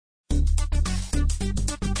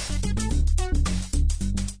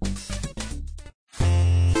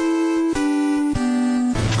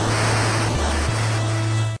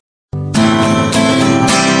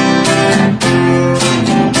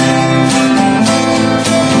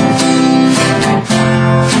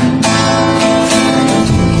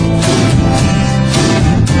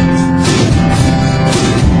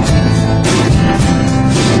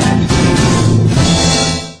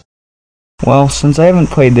Well, since I haven't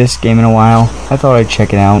played this game in a while, I thought I'd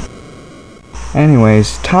check it out.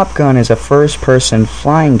 Anyways, Top Gun is a first-person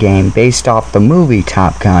flying game based off the movie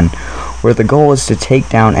Top Gun, where the goal is to take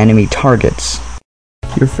down enemy targets.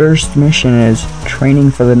 Your first mission is training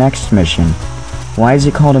for the next mission. Why is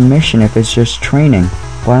it called a mission if it's just training?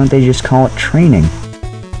 Why don't they just call it training?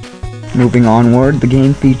 Moving onward, the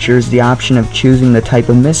game features the option of choosing the type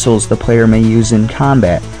of missiles the player may use in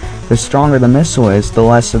combat. The stronger the missile is, the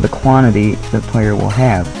less of the quantity the player will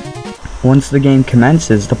have. Once the game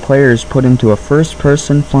commences, the player is put into a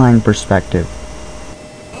first-person flying perspective.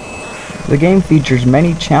 The game features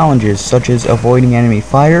many challenges such as avoiding enemy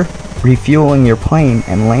fire, refueling your plane,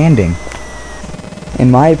 and landing. In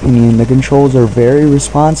my opinion, the controls are very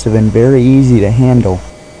responsive and very easy to handle.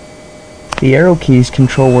 The arrow keys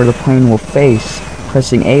control where the plane will face.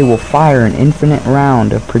 Pressing A will fire an infinite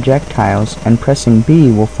round of projectiles, and pressing B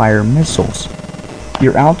will fire missiles.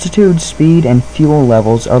 Your altitude, speed, and fuel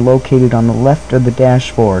levels are located on the left of the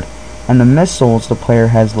dashboard, and the missiles the player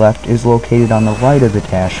has left is located on the right of the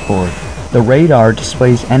dashboard. The radar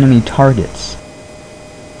displays enemy targets.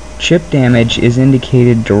 Chip damage is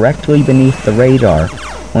indicated directly beneath the radar.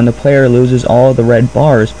 When the player loses all of the red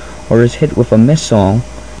bars or is hit with a missile,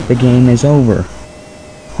 the game is over.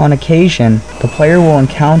 On occasion, the player will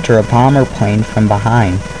encounter a bomber plane from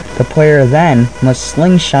behind. The player then must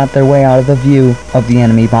slingshot their way out of the view of the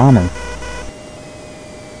enemy bomber.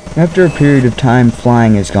 After a period of time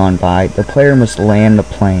flying has gone by, the player must land the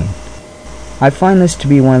plane. I find this to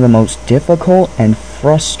be one of the most difficult and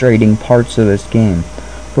frustrating parts of this game,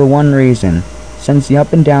 for one reason. Since the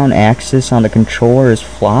up and down axis on the controller is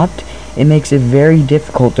flopped, it makes it very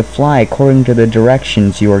difficult to fly according to the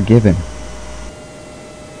directions you are given.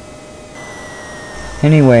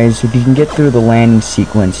 Anyways, if you can get through the landing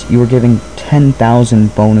sequence, you are given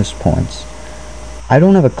 10,000 bonus points. I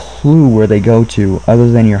don't have a clue where they go to other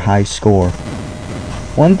than your high score.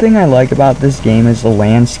 One thing I like about this game is the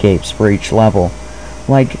landscapes for each level.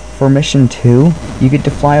 Like, for Mission 2, you get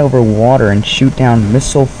to fly over water and shoot down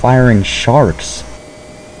missile-firing sharks.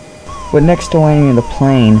 But next to landing the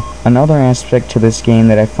plane, another aspect to this game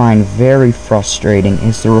that I find very frustrating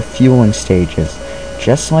is the refueling stages.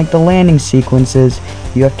 Just like the landing sequences,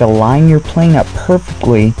 you have to line your plane up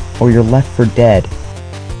perfectly or you're left for dead.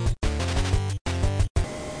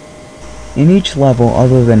 In each level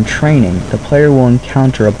other than training, the player will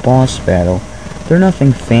encounter a boss battle. They're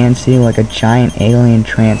nothing fancy like a giant alien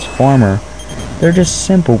transformer. They're just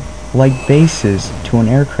simple, like bases to an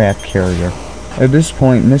aircraft carrier. At this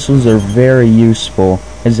point, missiles are very useful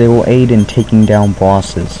as they will aid in taking down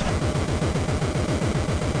bosses.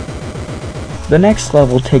 The next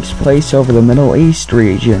level takes place over the Middle East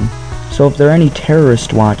region, so if there are any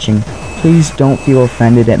terrorists watching, please don't feel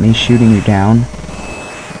offended at me shooting you down.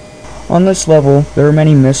 On this level, there are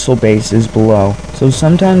many missile bases below, so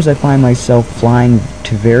sometimes I find myself flying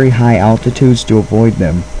to very high altitudes to avoid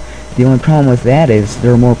them. The only problem with that is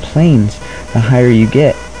there are more planes the higher you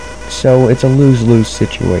get, so it's a lose-lose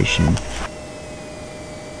situation.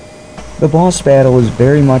 The boss battle is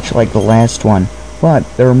very much like the last one, but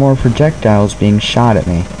there are more projectiles being shot at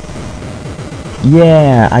me.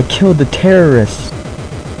 Yeah, I killed the terrorists!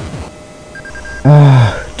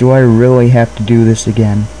 Do I really have to do this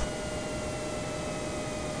again?